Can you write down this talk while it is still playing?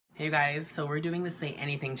Hey you guys, so we're doing the Say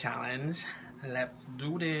Anything challenge. Let's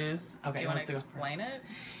do this. Okay, do you want to explain it?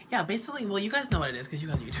 Yeah, basically, well, you guys know what it is because you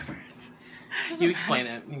guys are YouTubers. You explain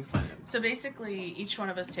it. So basically, each one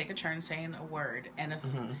of us take a turn saying a word, and if,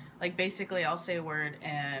 like, basically, I'll say a word,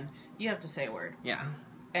 and you have to say a word. Yeah.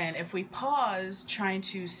 And if we pause trying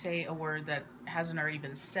to say a word that hasn't already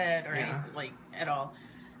been said or anything, like, at all,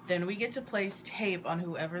 then we get to place tape on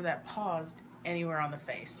whoever that paused anywhere on the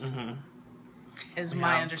face. Is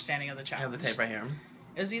my understanding of the challenge. I have the tape right here.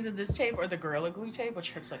 It was either this tape or the Gorilla Glue tape,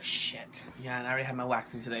 which hurts like shit. Yeah, and I already had my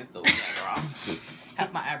waxing today, so yeah, girl.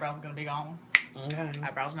 Half my eyebrows gonna be gone. Okay.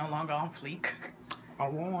 Eyebrows no longer on fleek.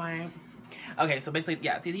 Alright. Okay, so basically,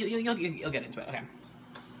 yeah, you'll get into it. Okay.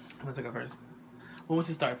 Let's go first. Who wants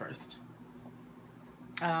to start first?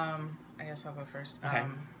 I guess I'll go first. Okay.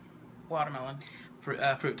 Watermelon. Fruit.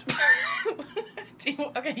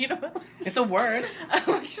 Okay, you know what? It's a word.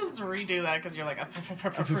 Let's just redo that because you're like Well,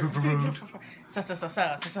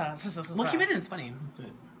 keep it in. It's funny.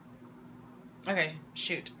 Okay,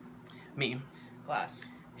 shoot. Me. Glass.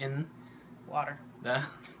 In. Water. The.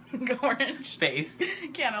 Orange. Space.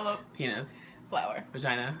 Cantaloupe. Penis. Flower.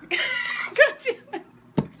 Vagina. God damn it.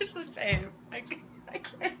 Where's the tape? I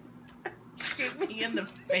can't. Shoot me in the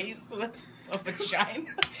face with a vagina.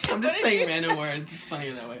 I'm just saying random words. It's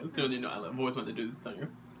funnier that way. It's still, I've always wanted to do this to you.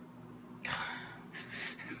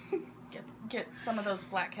 Get some of those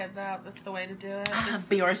blackheads out. This is the way to do it.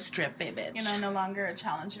 Be your strip, baby. You know, no longer a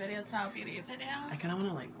challenge video. It's now a beauty video. I kind of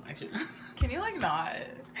want to, actually. Can you, not?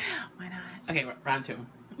 Why not? Okay, round 2.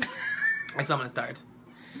 That's how I'm going to start.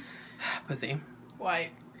 Pussy.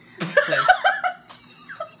 White.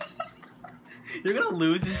 You're going to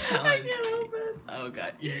lose this challenge. I can't help it. Oh,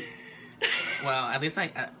 God. Well, at least I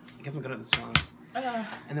guess I'm good at this challenge. And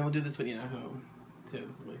then we'll do this with, who, too.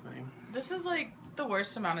 This is really funny. This is, the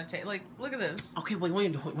worst amount of tape. Look at this. Okay, well, you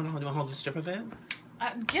want to hold the strip of it?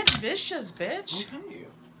 Get vicious, bitch. Okay.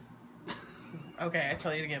 Okay, I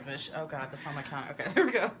tell you to get vicious. Oh, God, that's on my count. Okay, there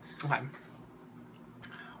we go. Okay.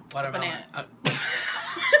 Watermelon. Banana.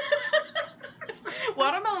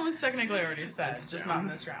 Watermelon was technically already said, just not in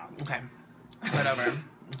this round. Okay. Whatever.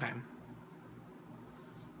 Okay.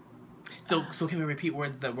 So can we repeat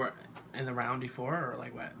words that were in the round before, or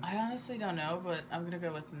what? I honestly don't know, but I'm gonna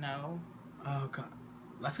go with no. Oh, God.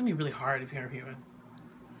 That's gonna be really hard if you can't repeat words.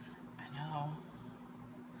 I know.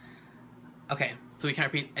 Okay, so we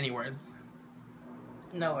can't repeat any words?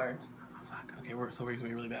 No words. Oh, fuck. Okay, so we're gonna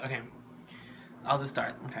be really bad. Okay. I'll just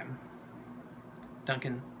start. Okay.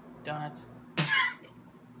 Dunkin'. Donuts.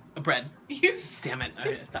 Bread. You Damn it.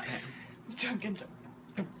 Okay, stop. Okay. Dunkin'.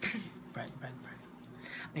 Bread.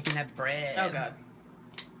 Making that bread. Oh, God.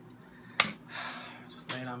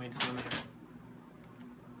 Just lay it on me. Just a minute.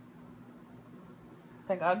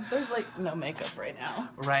 Thank God there's, no makeup right now.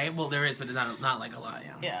 Right? Well, there is, but it's not a lot,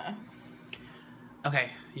 yeah. Yeah.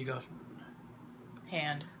 Okay, you go.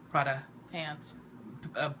 Hand. Prada. Pants.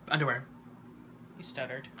 Underwear. You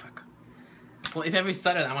stuttered. Fuck. Well, if every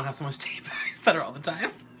stutter, then I won't have so much tape. I stutter all the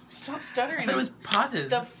time. Stop stuttering. I thought it was pauses.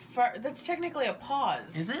 That's technically a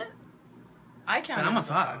pause. Is it? I count it as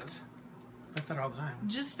a pause. I stutter all the time.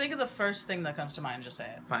 Just think of the first thing that comes to mind and just say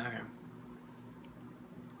it. Fine, okay.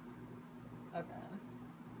 Okay.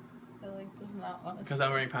 I does not want to. Because I'm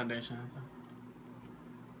wearing foundation.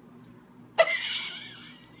 So.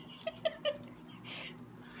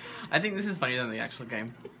 I think this is funnier than the actual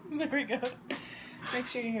game. There we go. Make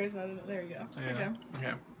sure your hair's not in it. There we go. Yeah.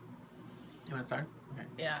 Okay. You want to start? Okay.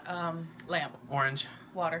 Yeah. Lamp. Orange.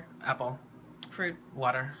 Water. Apple. Fruit.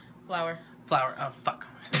 Water. Flower. Flower. Oh, fuck.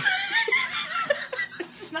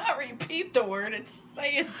 It's not repeat the word. It's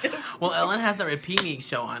say it different. Well, Ellen has the repeat me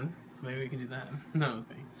show on, so maybe we can do that. No, it's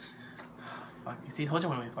me. Fuck. You see, I told you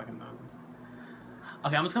one of these fucking knows.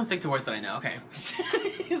 Okay, I'm just gonna stick to words that I know. Okay.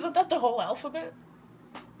 Isn't that the whole alphabet?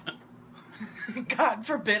 God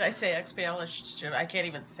forbid I say XPL. I can't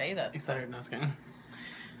even say that. You started. No, it's kidding.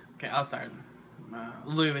 Okay, I'll start.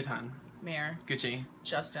 Louis Vuitton. Mirror. Gucci.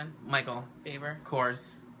 Justin. Michael. Bieber.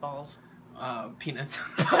 Kors. Balls. Penis.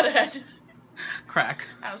 Butthead. Crack.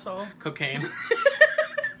 Asshole. Cocaine.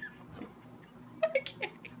 I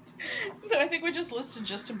can't. I think we just listed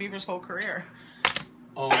Justin Bieber's whole career.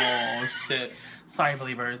 Oh, shit. Sorry,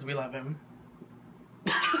 believers. We love him.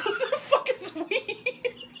 Who the fuck is we?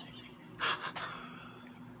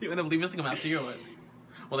 You want to leave us to come after you or what?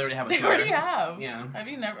 Well, they already have a They Twitter. already have. Yeah. Have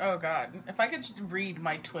you never? Oh, God. If I could read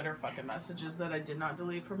my Twitter fucking messages that I did not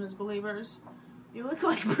delete from his believers. You look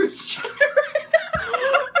like Bruce Jenner.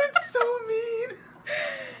 It's so mean.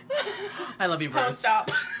 I love you, Bruce. Oh,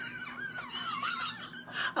 stop.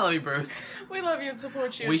 I love you, Bruce. We love you and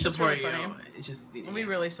support you. We It's just support really you. funny. It's just We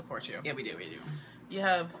really support you. Yeah, we do. We do. You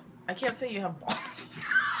have. I can't say you have balls,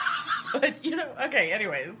 but you know. Okay.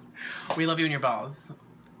 Anyways, We love you and your balls.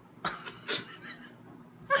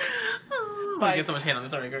 I get so much hate on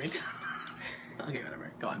this already. Great. Okay,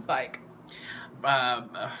 whatever. Go on. bike.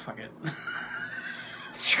 Fuck it.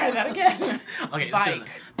 Let's try that again. Okay. Bike.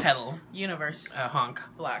 Pedal. Universe. Honk.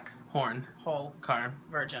 Black. Horn. Hole. Car.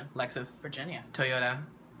 Virgin. Lexus. Virginia. Toyota.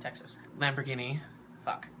 Texas. Lamborghini.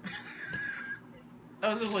 Fuck. That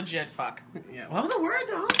was a legit fuck. Yeah. What was the word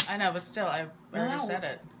though? I know, but still, I already No. said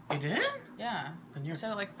it. You did? Yeah. Then I you're.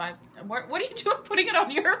 said it like 5. What are you doing putting it on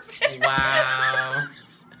your face? Wow.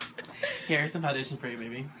 Here's some foundation for you,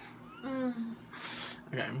 baby. Mm.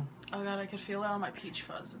 Okay. Oh god, I could feel it on my peach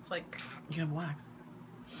fuzz. It's like, You can have wax.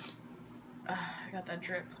 I got that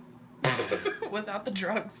drip. Without the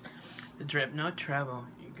drugs. The drip, no trouble.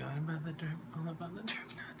 You got about the drip, all about the drip,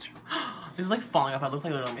 no trouble. This is like falling off. It looks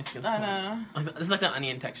like literally my skin's I falling. know. Like, this is like the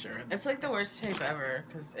onion texture. It's like the worst tape ever,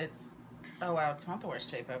 because it's... Oh wow, it's not the worst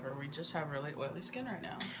tape ever. We just have really oily skin right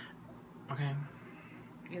now. Okay.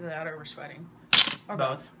 Either that or we're sweating. Or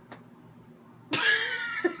Both.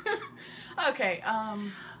 Okay,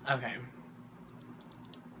 Okay.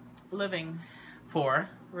 living, For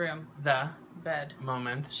room, the bed,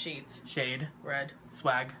 moment, sheets, shade, red,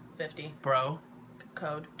 swag, 50, bro,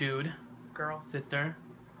 code, dude, girl, sister,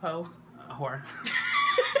 hoe. whore.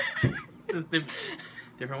 This is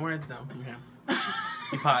different words though. Okay.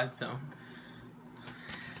 You paused, so.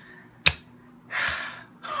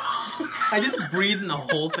 I just breathed and the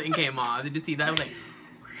whole thing came off. Did you see that? I was like,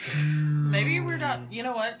 Maybe we're not... You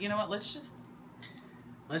know what? Let's just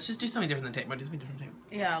do something different than tape. What just be different tape?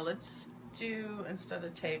 Yeah, let's do instead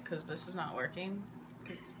of tape, because this is not working.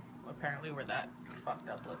 Because apparently we're that fucked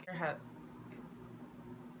up looking. Your hat.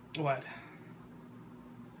 What?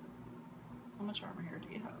 How much armor hair do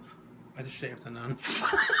you have? I just shaved some none.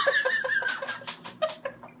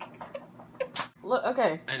 Look,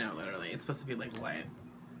 okay. I know, literally. It's supposed to be like white.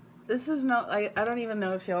 This is not... I don't even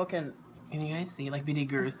know if y'all can... Can you guys see like BD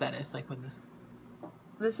Guru status like with this?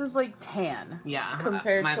 This is like tan. Yeah.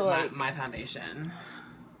 Compared my, to like... my foundation.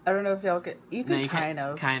 I don't know if y'all can... You can No, kind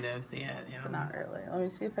of. Kind of see it, yeah. But not really. Let me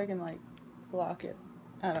see if I can like block it.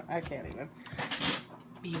 I can't even.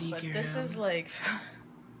 BD But Guru. this is like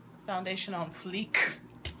foundation on fleek.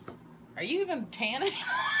 Are you even tan anymore?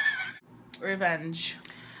 Revenge.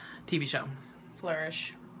 TV show.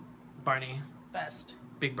 Flourish. Barney. Best.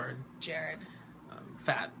 Big Bird. Jared.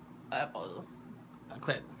 Fat. Apple.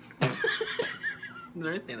 Clit. Did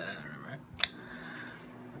I say that? I don't remember.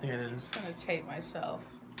 I think I did. I'm just gonna tape myself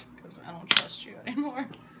because I don't trust you anymore.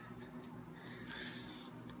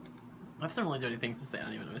 I have some really dirty things to say. I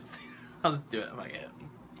don't even know what to say. I'll just do it if I get it.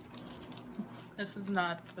 This is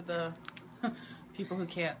not for the people who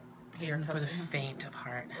can't hear For the cussing. faint of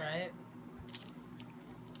heart. Right?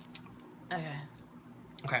 Okay.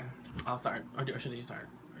 Okay, I'll start. Or should you start?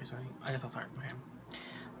 Are you starting? I guess I'll start. Okay.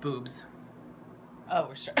 Boobs. Oh,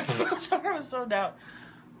 we're starting. I'm sorry, I was so down.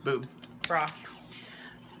 Boobs. Bra.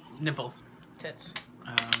 Nipples. Tits.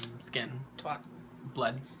 Skin. Twat.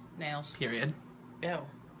 Blood. Nails. Period. Ew.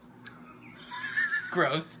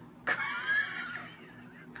 Gross.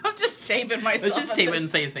 I'm just taping myself. Let's just at tape it this. and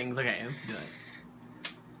say things. Okay, let's do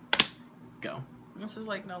it. Go. This is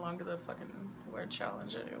like no longer the fucking word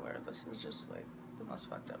challenge anywhere. This is just like the most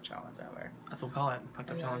fucked up challenge ever. That's what we'll call it. Fucked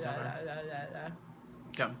up challenge ever.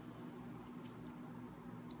 Go.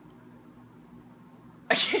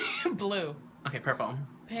 Blue. Okay, purple.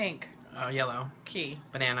 Pink. Yellow. Key.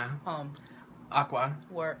 Banana. Home. Aqua.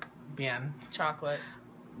 Work. Bien. Chocolate.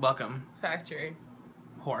 Welcome. Factory.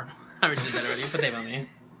 Whore. I already did that already. Put that on me.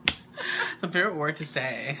 Some favorite word to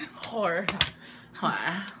say. Whore.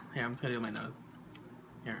 Whore. Here, I'm just gonna do my nose.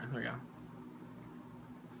 Here we go.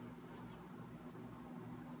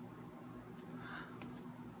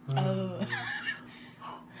 Oh.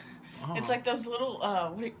 Oh. It's like those little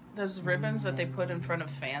those ribbons that they put in front of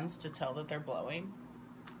fans to tell that they're blowing.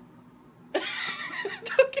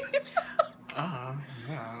 Don't give me that. Oh.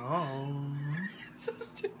 No. So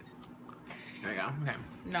stupid. There we go. Okay.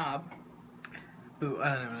 Knob. Ooh,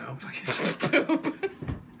 I don't know. Poop.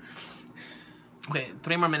 Okay,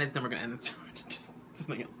 3 more minutes, then we're gonna end this challenge. Just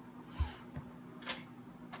make it.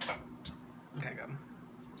 Okay, go.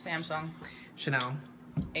 Samsung. Chanel.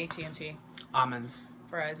 AT&T. Almonds.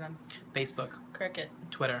 Verizon. Facebook. Cricket.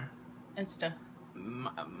 Twitter. Insta.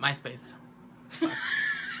 MySpace.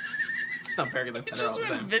 It's not very good. It's just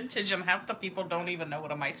been vintage, and half the people don't even know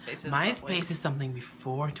what a MySpace is. MySpace is something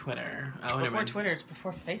before Twitter. Oh, before Twitter. It's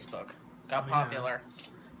before Facebook got Oh, yeah. popular.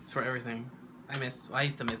 It's for everything. I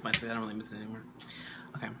used to miss my teeth. I don't really miss it anymore.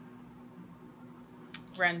 Okay.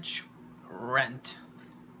 Wrench. Rent.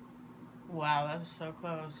 Wow, that was so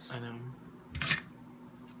close. I know.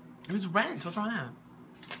 It was rent. What's wrong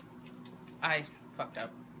with that? I fucked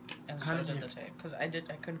up. And How so did did you? the tape. Because I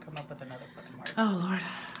couldn't come up with another fucking word. Oh, Lord.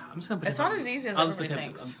 I'm just gonna put It's it not on. as easy as I'll just everybody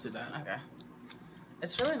put it- I'll thinks. just do that. Okay.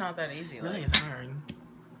 It's really not that easy. Really, Like, it's hard.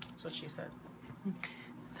 that's what she said.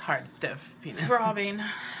 It's hard, stiff, penis. Throbbing.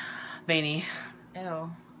 Veiny. Ew.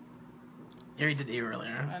 You already did ear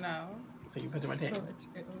earlier. I know. So you put it on my tape. Still, it's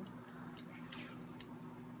ew.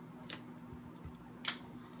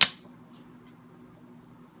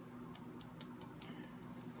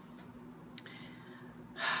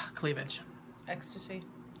 Cleavage. Ecstasy.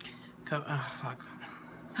 Oh, fuck.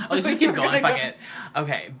 Oh, just keep going. Fuck it.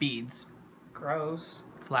 Okay, beads. Gross.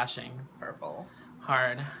 Flashing. Purple.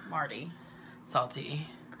 Hard. Marty. Salty.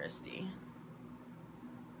 Christy.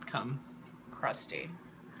 Cum. Crusty.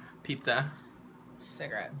 Pizza.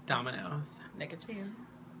 Cigarette. Dominoes. Nicotine.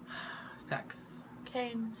 Sex.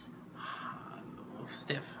 Canes.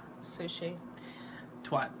 Stiff. Sushi.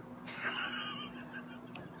 Twat.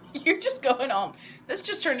 You're just going on. This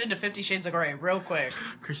just turned into 50 Shades of Grey real quick.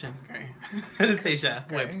 Christian Grey. Anastasia.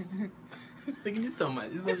 Grey. Whips. They can do so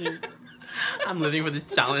much. It's such a... I'm living for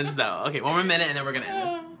this challenge, though. Okay, one more minute, and then we're gonna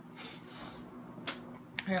end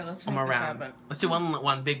this. Here, let's One make more this round. happen. Let's do one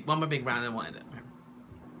more big round, and we'll end it. Okay.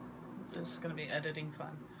 This is gonna be editing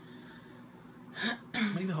fun.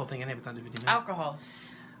 What do you the whole thing? I it's under 15 minutes. Alcohol.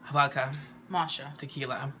 Vodka. Masha.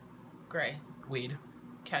 Tequila. Gray. Weed.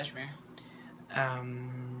 Cashmere.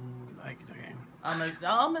 Okay.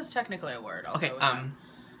 Is technically a word. I'll Okay. go with that.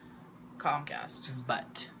 Comcast.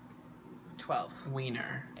 Butt. 12.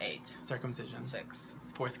 Wiener. 8. Circumcision. 6.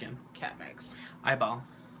 Foreskin. Cat mix. Eyeball.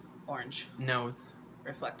 Orange. Nose.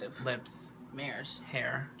 Reflective. Lips. Mirrors.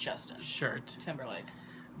 Hair. Justin. Shirt. Timberlake.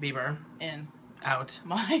 Bieber. In. Out.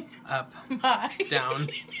 My. Up. My. Down.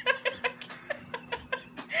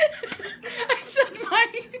 I said my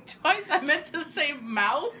twice. I meant to say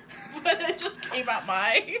mouth, but it just came out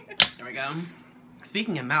my. There we go.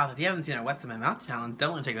 Speaking of mouth, if you haven't seen our What's in My Mouth challenge,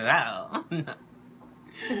 don't check that out.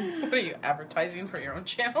 What are you advertising for your own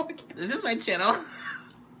channel? This is my channel.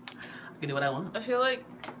 I can do what I want. I feel like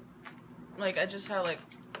I just had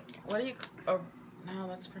what do you? Oh, no,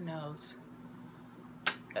 that's for nose.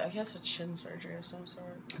 I guess it's chin surgery of some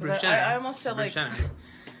sort. 'Cause Bruce I Jenner. almost said Bruce Jenner.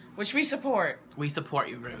 which we support. We support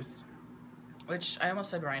you, Bruce. Which I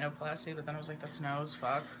almost said rhinoplasty, but then I was like, that's nose.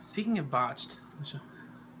 Fuck. Speaking of botched, I'm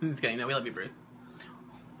just kidding. No, we love you, Bruce.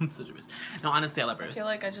 I'm such a bitch. No, honestly, I love Bruce. I feel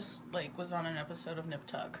like I just was on an episode of Nip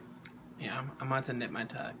Tuck. Yeah, I'm about to nip my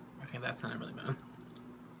tuck. Okay, that's not really bad.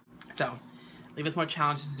 So, leave us more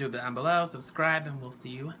challenges to do down below. Subscribe, and we'll see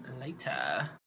you later.